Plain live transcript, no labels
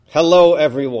Hello,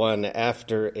 everyone.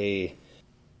 After a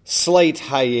slight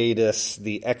hiatus,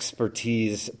 the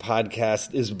Expertise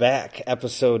podcast is back,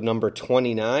 episode number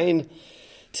 29.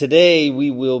 Today, we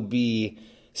will be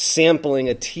sampling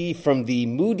a tea from the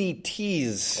Moody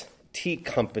Teas Tea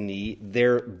Company,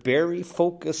 their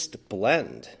berry-focused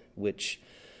blend, which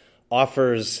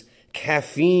offers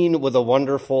caffeine with a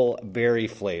wonderful berry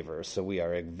flavor. So we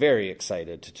are very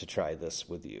excited to try this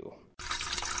with you.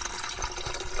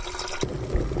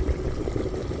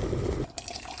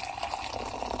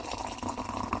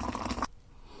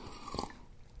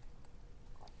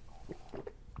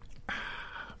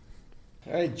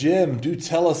 All right, Jim, do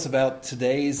tell us about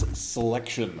today's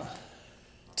selection.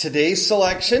 Today's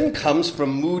selection comes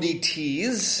from Moody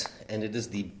Teas, and it is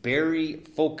the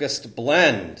berry-focused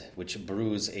blend, which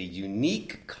brews a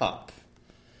unique cup.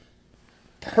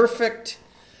 Perfect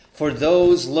for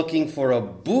those looking for a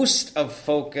boost of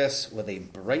focus with a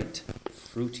bright,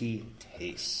 fruity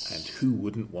taste. And who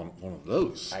wouldn't want one of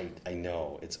those? I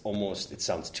know. It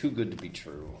sounds too good to be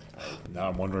true. Now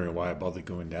I'm wondering why I bothered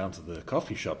going down to the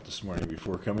coffee shop this morning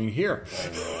before coming here.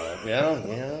 I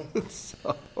know.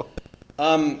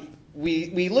 Yeah.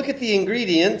 We look at the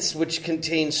ingredients, which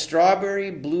contain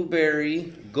strawberry,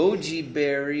 blueberry, goji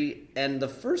berry, and the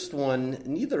first one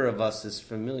neither of us is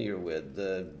familiar with,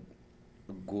 the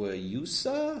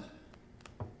guayusa?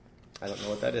 I don't know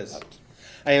what that is.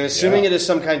 I am assuming it is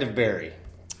some kind of berry.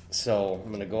 So I'm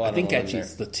going to go out on a limb there. I think actually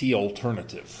it's the tea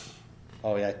alternative.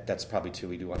 Oh, yeah, that's probably true.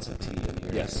 We do want some tea in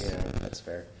here. Yes. Yeah, that's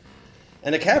fair.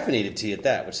 And a caffeinated tea at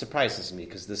that, which surprises me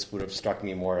because this would have struck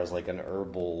me more as like an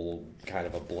herbal kind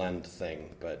of a blend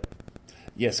thing. But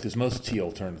yes, because most tea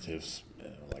alternatives,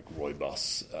 like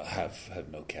Rooibos, have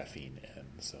no caffeine, and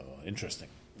so interesting.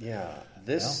 Yeah,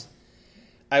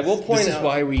 I will point out. This is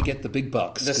why we get the big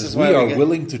bucks. This is we why are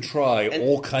willing to try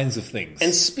all kinds of things.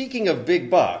 And speaking of big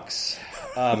bucks,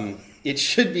 it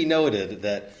should be noted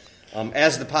that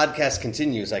as the podcast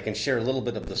continues, I can share a little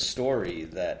bit of the story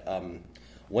that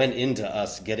went into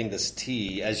us getting this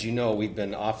tea. As you know, we've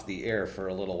been off the air for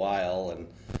a little while, and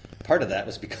part of that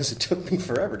was because it took me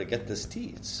forever to get this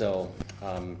tea. So,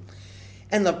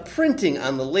 and the printing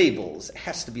on the labels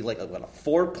has to be like a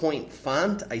 4-point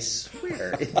font. I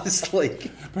swear, it's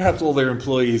like perhaps all their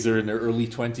employees are in their early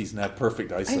 20s and have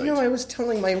perfect eyesight. I know. I was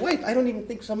telling my wife, I don't even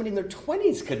think somebody in their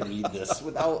 20s could read this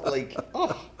without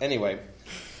Anyway,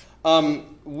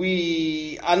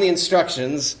 we on the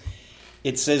instructions.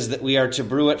 It says that we are to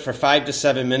brew it for 5 to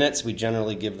 7 minutes. We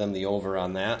generally give them the over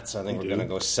on that, so I think we're going to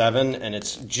go 7, and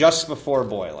it's just before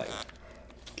boiling.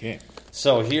 Okay.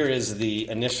 So here is the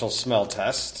initial smell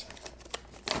test.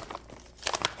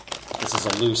 This is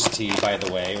a loose tea, by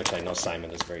the way, which I know Simon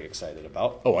is very excited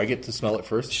about. Oh, I get to smell it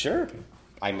first? Sure.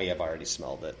 I may have already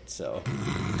smelled it, so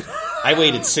I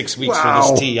waited 6 weeks for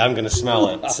this tea. I'm going to smell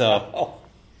it. So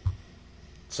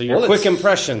your quick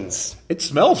impressions. It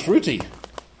smells fruity.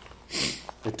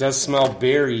 It does smell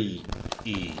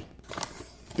berry-y.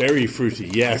 Very fruity,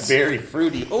 yes. Very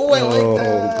fruity. Oh, I like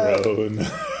that. Grown.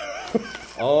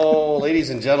 Oh, ladies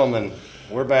and gentlemen,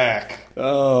 we're back.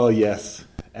 Oh, yes.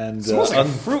 And it smells like a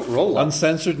fruit roll-up.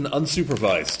 Uncensored and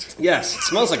unsupervised. Yes, it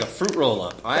smells like a fruit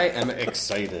roll-up. I am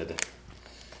excited.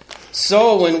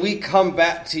 So when we come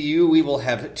back to you, we will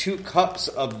have 2 cups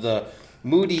of the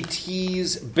Moody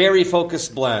Teas Berry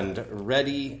Focused Blend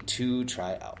ready to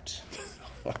try out.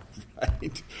 All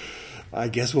right. I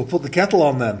guess we'll put the kettle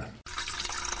on then.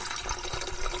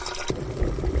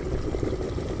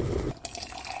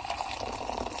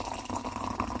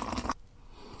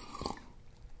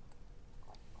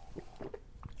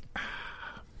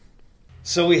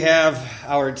 So we have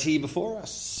our tea before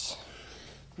us.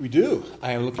 We do.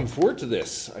 I am looking forward to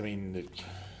this. I mean,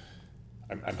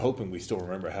 I'm hoping we still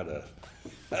remember how to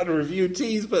review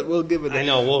teas, but we'll give it. I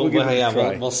know. We'll give it a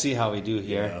try. We'll see how we do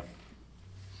here. Yeah.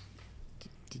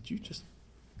 Did you just?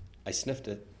 I sniffed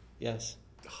it. Yes.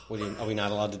 Are we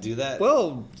not allowed to do that?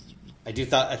 Well, I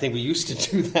think we used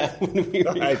to do that when we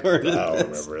recorded I don't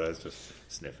this. remember. Let's just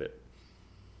sniff it.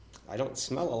 I don't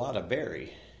smell a lot of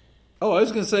berry. Oh, I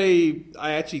was going to say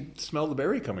I actually smell the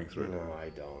berry coming through. No, I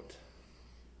don't.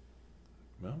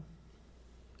 Well,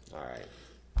 all right.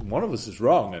 One of us is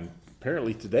wrong, and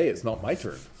apparently today it's not my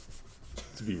turn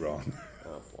to be wrong.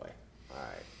 Oh boy! All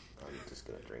right, I'm just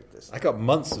going to drink this. I got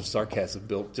months of sarcasm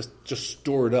built, just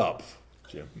stored up,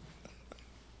 Jim.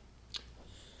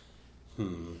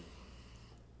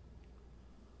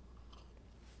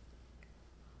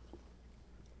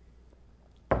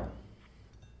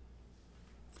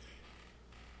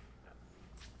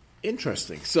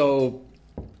 Interesting. So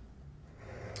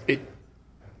it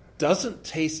doesn't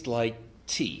taste like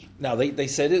tea. Now, they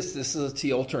said this is a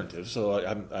tea alternative, so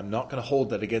I'm not going to hold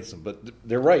that against them. But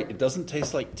they're right. It doesn't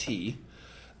taste like tea.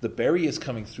 The berry is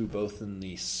coming through both in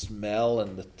the smell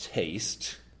and the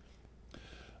taste.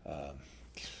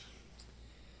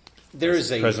 There is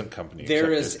present company.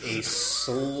 There is a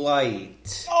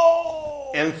slight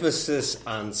emphasis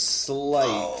on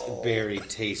slight berry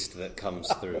taste that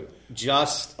comes through.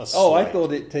 Just a slight. I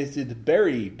thought it tasted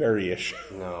berry-ish.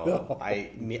 No,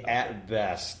 at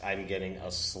best, I'm getting a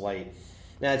slight.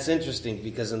 Now, it's interesting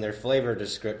because in their flavor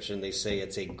description, they say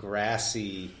it's a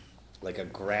grassy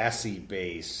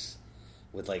base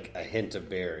with like a hint of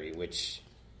berry, which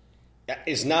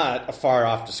is not a far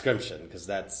off description because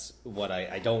that's what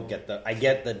I don't get. I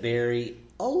get the berry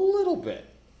a little bit,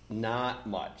 not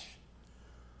much.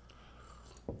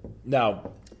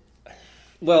 Now,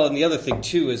 well, and the other thing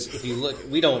too is if you look,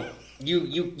 we don't.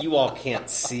 You all can't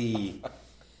see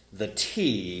the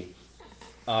tea.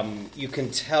 You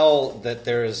can tell that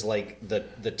there is like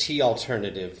the tea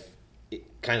alternative. It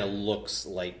kind of looks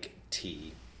like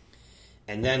tea,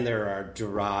 and then there are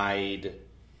dried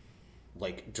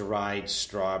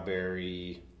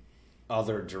strawberry,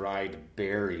 other dried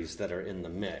berries that are in the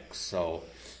mix. So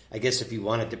I guess if you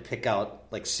wanted to pick out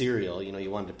like cereal,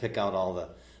 you wanted to pick out all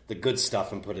the good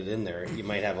stuff and put it in there, you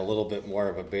might have a little bit more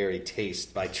of a berry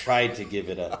taste. But I tried to give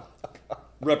it a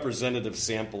representative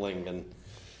sampling, and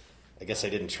I guess I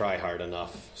didn't try hard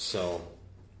enough. So,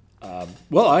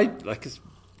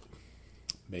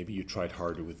 maybe you tried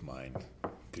harder with mine.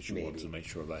 Because you wanted to make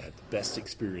sure that I had the best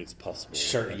experience possible.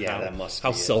 Sure, that must be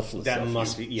how selfless. That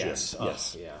must be, yes.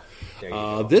 Yes. Yeah. There you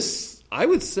go. This, I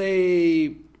would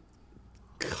say,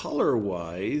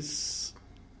 color-wise,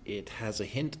 it has a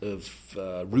hint of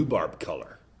rhubarb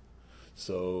color.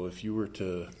 So if you were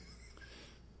to,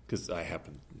 because I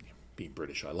happen, being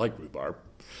British, I like rhubarb.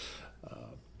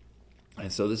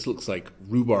 And so this looks like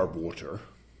rhubarb water.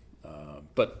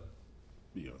 But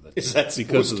is that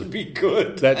supposed to be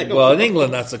good? In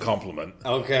England, that's a compliment.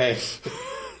 Okay.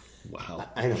 Wow.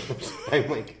 I'm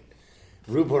like,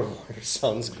 rhubarb water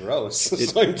sounds gross.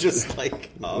 So I'm just like,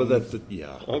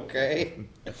 yeah. Okay.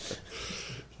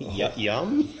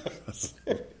 Yum.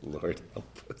 Lord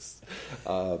help us.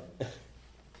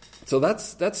 So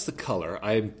that's the color.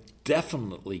 I'm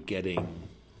definitely getting.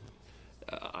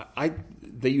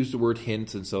 They use the word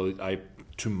hint, and so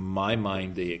to my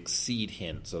mind, they exceed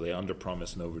hint. So they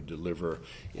underpromise and overdeliver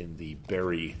in the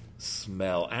berry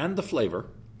smell and the flavor.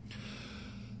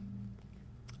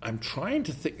 I'm trying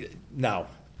to think now.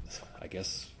 I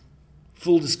guess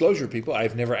full disclosure, people,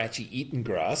 I've never actually eaten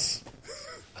grass.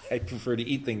 I prefer to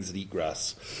eat things that eat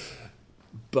grass,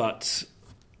 but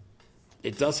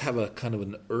it does have a kind of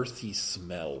an earthy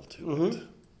smell to it.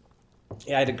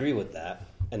 Yeah, I'd agree with that,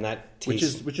 and that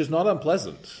taste, which is not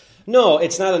unpleasant. No,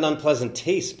 it's not an unpleasant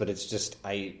taste, but it's just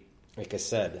like I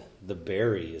said, the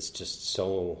berry is just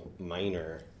so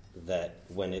minor that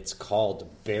when it's called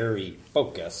berry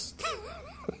focused.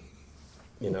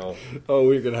 Oh,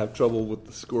 we're going to have trouble with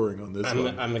the scoring on this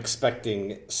one. I'm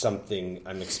expecting something.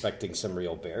 I'm expecting some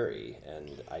real berry, and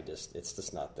it's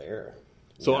just not there.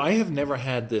 So I have never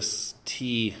had this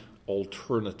tea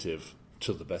alternative,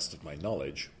 to the best of my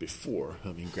knowledge, before.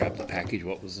 I mean, grab the package.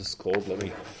 What was this called?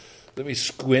 Let me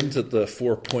squint at the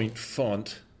 4-point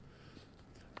font.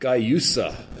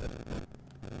 Guayusa.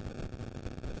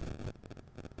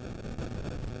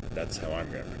 That's how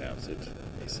I'm going to pronounce it.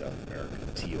 A South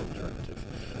American tea alternative.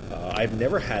 I've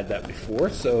never had that before,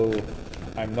 so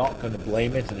I'm not going to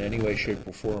blame it in any way, shape,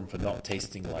 or form for not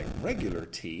tasting like regular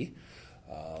tea.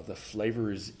 The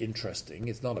flavor is interesting.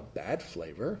 It's not a bad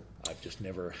flavor. I've just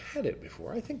never had it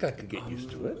before. I think I could get used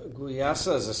to it.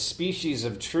 Guayusa is a species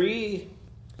of tree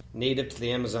native to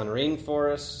the Amazon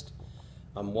rainforest.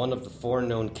 One of the 4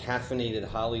 known caffeinated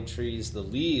holly trees. The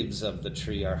leaves of the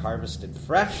tree are harvested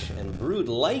fresh and brewed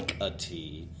like a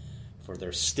tea for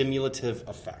their stimulative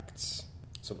effects.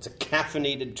 So it's a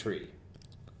caffeinated tree.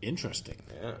 Interesting.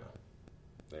 Yeah.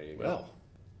 There you go. Well,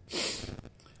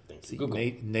 see,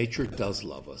 nature does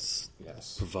love us.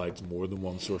 Yes. Provides more than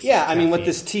one source of caffeine. caffeine. What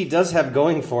this tea does have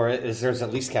going for it is there's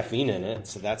at least caffeine in it,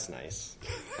 so that's nice.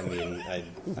 I mean, I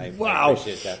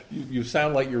appreciate that. You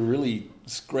sound like you're really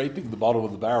scraping the bottom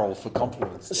of the barrel for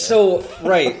compliments there. So,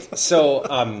 right.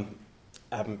 So,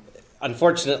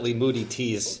 unfortunately, Moody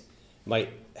Teas might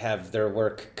have their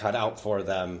work cut out for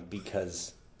them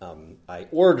because I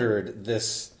ordered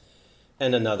this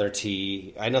and another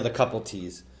couple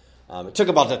teas. It took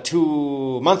about a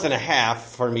month and a half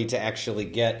for me to actually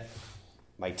get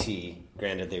my tea.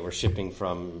 Granted, they were shipping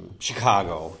from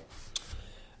Chicago.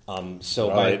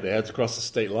 Right, they had to cross the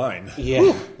state line.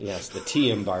 Yeah, yes, the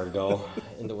tea embargo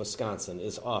into Wisconsin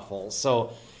is awful.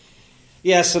 So,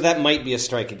 yeah, so that might be a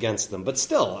strike against them. But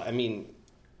still, I mean,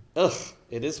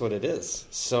 it is what it is.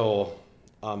 So,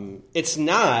 it's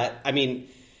not, I mean,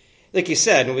 like you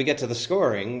said, when we get to the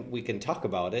scoring, we can talk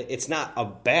about it. It's not a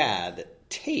bad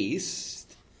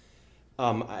taste.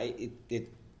 It's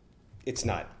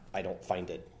not, I don't find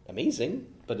it amazing,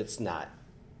 but it's not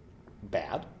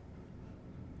bad.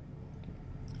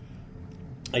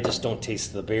 I just don't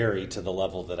taste the berry to the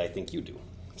level that I think you do.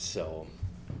 So,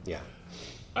 yeah.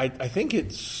 I think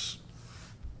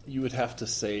you would have to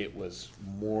say it was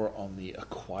more on the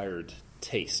acquired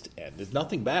taste end. There's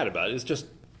nothing bad about it. It's just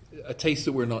a taste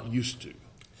that we're not used to.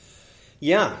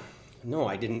 Yeah. No,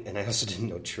 I didn't, and I also didn't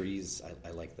know trees.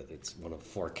 I like that it's one of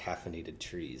 4 caffeinated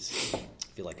trees. I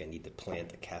feel like I need to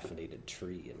plant a caffeinated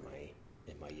tree in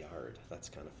my yard. That's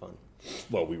kind of fun.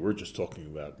 Well, we were just talking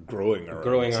about growing our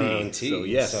own tea. So,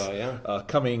 yes, yeah.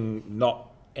 Coming not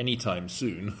anytime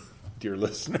soon, dear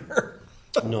listener.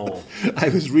 No. I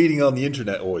was reading on the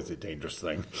internet, always a dangerous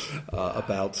thing,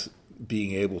 about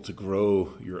being able to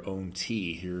grow your own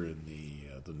tea here in the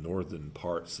northern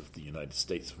parts of the United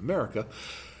States of America,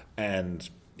 and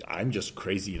I'm just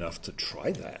crazy enough to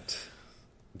try that.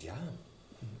 Yeah.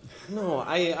 No,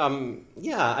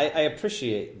 I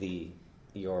appreciate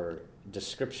your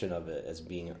description of it as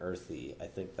being earthy. I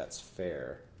think that's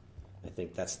fair. I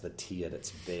think that's the tea at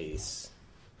its base.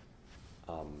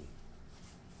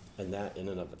 And that in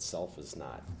and of itself is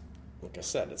not, like I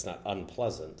said, it's not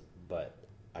unpleasant, but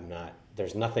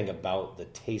there's nothing about the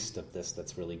taste of this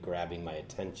that's really grabbing my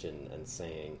attention and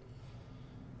saying,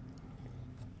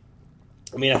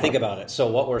 I mean, I think about it. So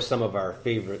what were some of our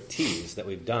favorite teas that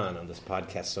we've done on this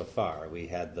podcast so far? We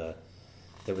had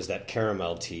there was that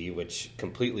caramel tea, which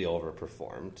completely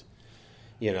overperformed.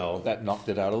 You know, that knocked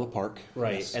it out of the park,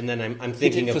 right? Yes. And then I'm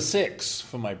thinking hit it of for 6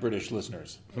 for my British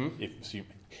listeners.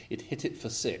 It hit it for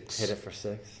 6. Hit it for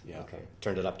 6. Yeah. Okay.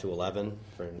 Turned it up to 11.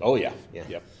 Oh yeah. Yeah.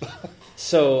 Yep.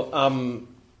 So,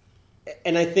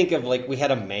 and I think of we had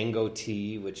a mango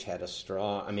tea, which had I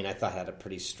thought had a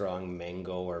pretty strong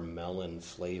mango or melon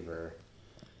flavor,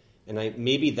 and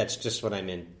maybe that's just what I'm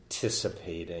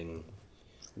anticipating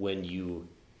when you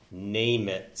name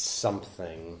it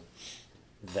something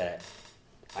that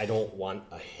I don't want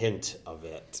a hint of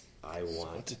it. I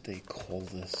want... What did they call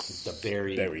this? The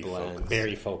berry blend. Focused.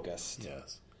 Berry focused.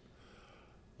 Yes.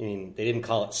 I mean, they didn't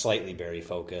call it slightly berry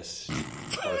focused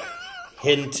or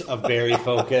hint of berry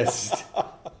focused.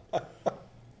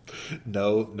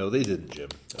 No, they didn't, Jim.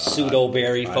 Pseudo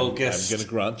berry focused. I'm going to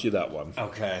grant you that one.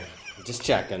 Okay. Just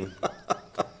checking.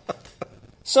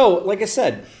 So, like I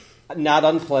said, not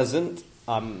unpleasant.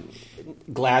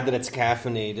 Glad that it's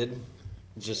caffeinated.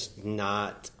 Just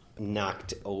not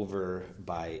knocked over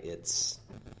by its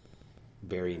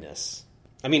berryness.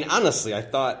 I mean, honestly, I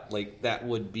thought that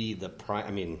would be the prime.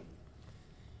 I mean,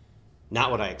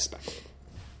 not what I expected,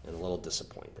 and a little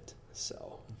disappointed.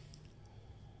 So,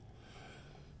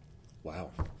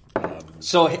 wow.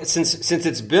 So since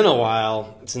it's been a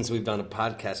while since we've done a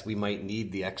podcast, we might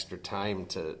need the extra time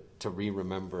to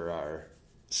remember our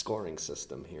scoring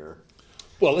system here.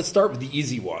 Well, let's start with the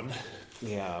easy one.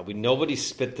 Yeah, nobody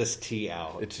spit this tea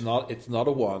out. It's not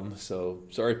a 1, so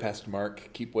sorry, Pastor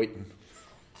Mark. Keep waiting.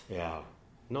 Yeah.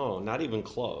 No, not even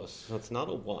close. It's not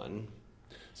a 1.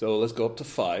 So let's go up to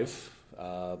 5.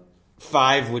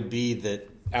 5 would be that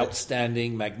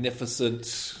outstanding,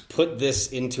 magnificent. Put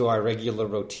this into our regular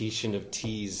rotation of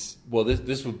teas. Well,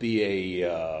 this would be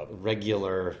a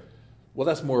regular. Well,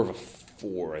 that's more of a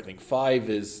 4, I think.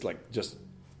 5 is just.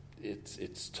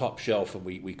 It's top shelf, and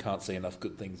we can't say enough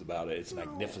good things about it. It's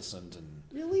magnificent. And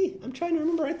really, I'm trying to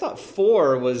remember. I thought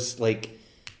 4 was that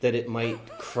it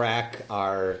might crack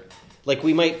our.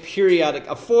 We might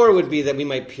a 4 would be that we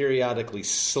might periodically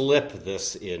slip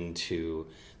this into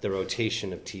the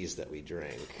rotation of teas that we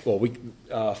drink.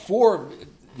 Well, 4.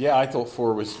 Yeah, I thought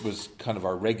 4 was kind of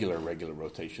our regular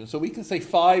rotation. So we can say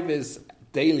 5 is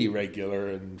daily regular,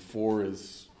 and 4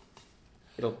 is.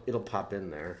 It'll pop in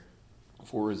there.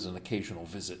 4 is an occasional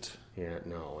visit. Yeah,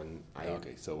 no, and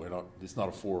okay, so we're not. It's not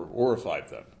a 4 or a 5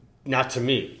 then. Not to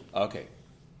me. Okay,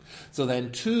 so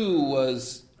then 2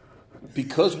 was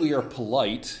because we are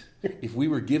polite. If we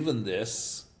were given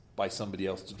this by somebody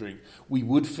else to drink, we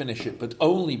would finish it, but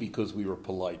only because we were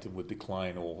polite and would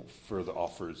decline all further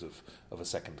offers of a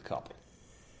second cup.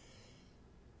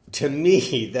 To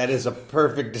me, that is a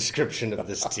perfect description of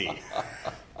this tea.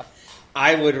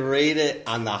 I would rate it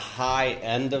on the high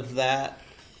end of that,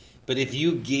 but if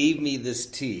you gave me this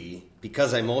tea,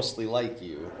 because I mostly like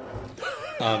you,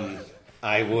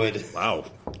 I would. Wow.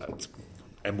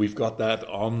 And we've got that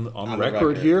on the record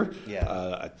record. here.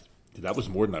 Yeah. That was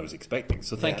more than I was expecting.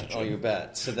 So thank you, Jim. Oh, you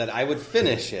bet. So that I would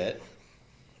finish it,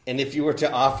 and if you were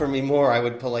to offer me more, I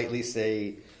would politely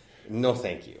say, no,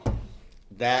 thank you.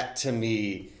 That, to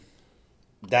me,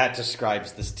 that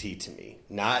describes this tea to me.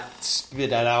 Not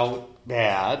spit it out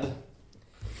bad,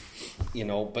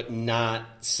 but not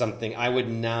something I would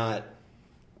not.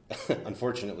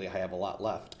 Unfortunately, I have a lot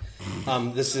left.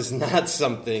 This is not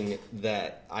something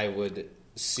that I would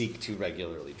seek to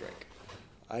regularly drink.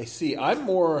 I see. I'm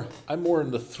more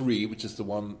in the 3, which is the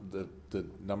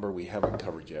number we haven't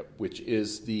covered yet, which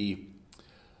is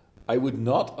I would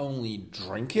not only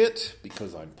drink it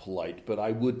because I'm polite, but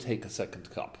I would take a second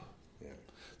cup. Yeah.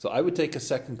 So I would take a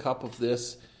second cup of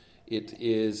this. It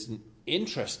is an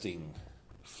interesting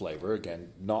flavor. Again,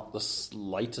 not the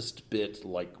slightest bit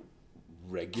like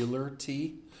regular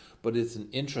tea, but it's an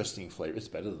interesting flavor. It's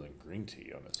better than green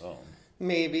tea on its own.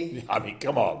 Maybe. I mean,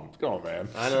 come on, man.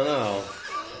 I don't know.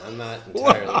 I'm not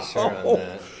entirely sure on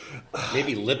that.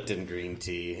 Maybe Lipton green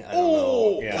tea. I don't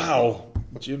know. Yeah. Wow.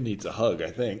 Jim needs a hug, I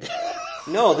think.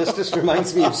 No, this just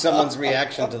reminds me of someone's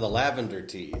reaction to the lavender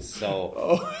teas.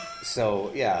 So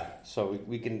yeah. So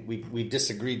we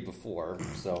disagreed before.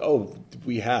 So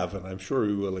We have, and I'm sure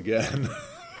we will again.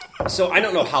 So I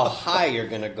don't know how high you're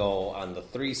going to go on the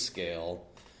 3 scale.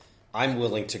 I'm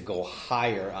willing to go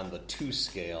higher on the 2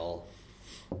 scale.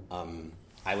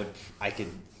 I could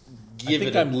give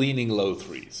it. I'm leaning low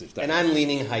 3s. And I'm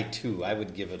leaning high 2. I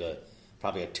would give it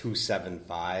probably a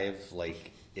 2.75.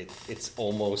 Like it's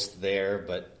almost there,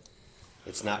 but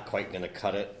it's not quite going to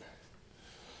cut it.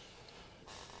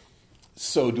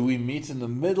 So do we meet in the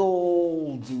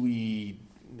middle? Do we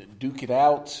duke it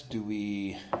out? Do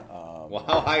we? Well,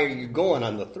 how high are you going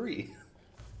on the 3?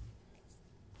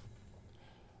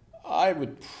 I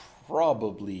would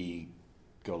probably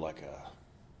go like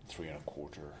a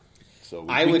 3.25. So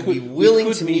I would be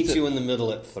willing to meet you in the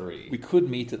middle at 3. We could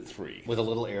meet at 3 with a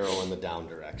little arrow in the down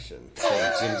direction. So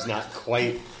Jim's not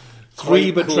quite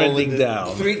 3, but cool trending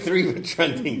down. 3, but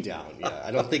trending down. Yeah,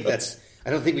 I don't think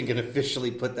we can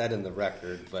officially put that in the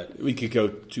record, but we could go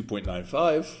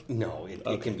 2.95. No,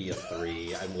 it can be a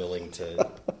 3. I'm willing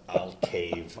to. I'll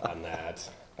cave on that.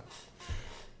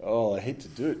 Oh, I hate to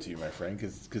do it to you, my friend,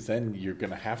 because then you're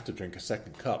going to have to drink a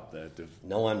second cup.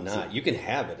 No, I'm not. You can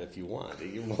have it if you want.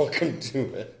 You're welcome to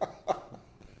it.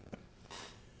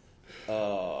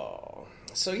 So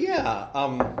yeah.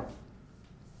 I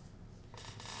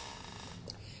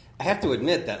have to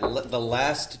admit that the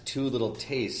last 2 little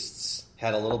tastes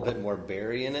had a little bit more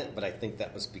berry in it, but I think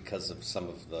that was because of some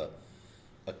of the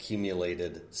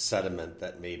accumulated sediment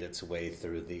that made its way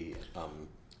through the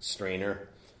strainer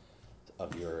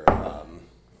of your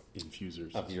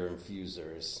infusers.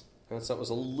 And so it was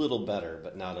a little better,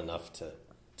 but not enough to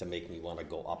make me want to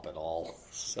go up at all.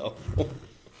 So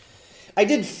I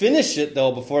did finish it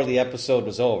though before the episode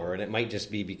was over, and it might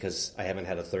just be because I haven't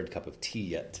had a 3rd cup of tea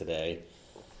yet today,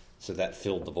 so that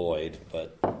filled the void.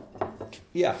 But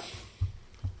yeah.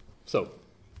 So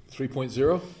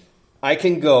 3.0. I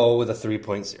can go with a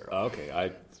 3.0.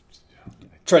 Okay,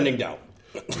 trending down.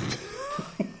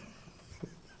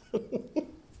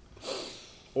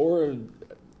 Or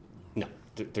no,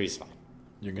 3 is fine.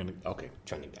 You're gonna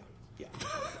trending down. Yeah.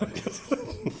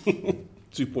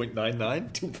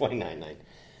 2.99. 2.99.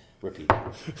 Repeat.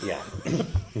 Yeah.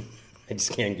 I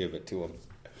just can't give it to him.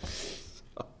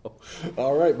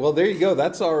 All right. Well, there you go.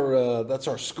 That's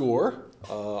our score.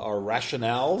 Our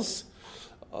rationales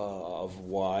of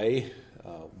why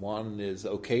one is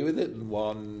okay with it and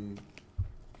one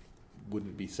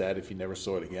wouldn't be sad if you never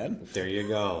saw it again. There you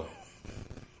go.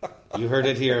 You heard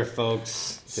it here,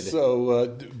 folks. So,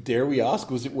 dare we ask,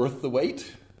 was it worth the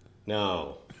wait?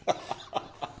 No.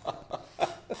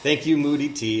 Thank you, Moody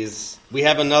Teas. We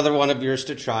have another one of yours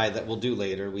to try that we'll do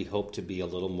later. We hope to be a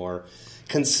little more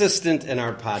consistent in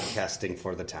our podcasting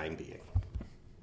for the time being.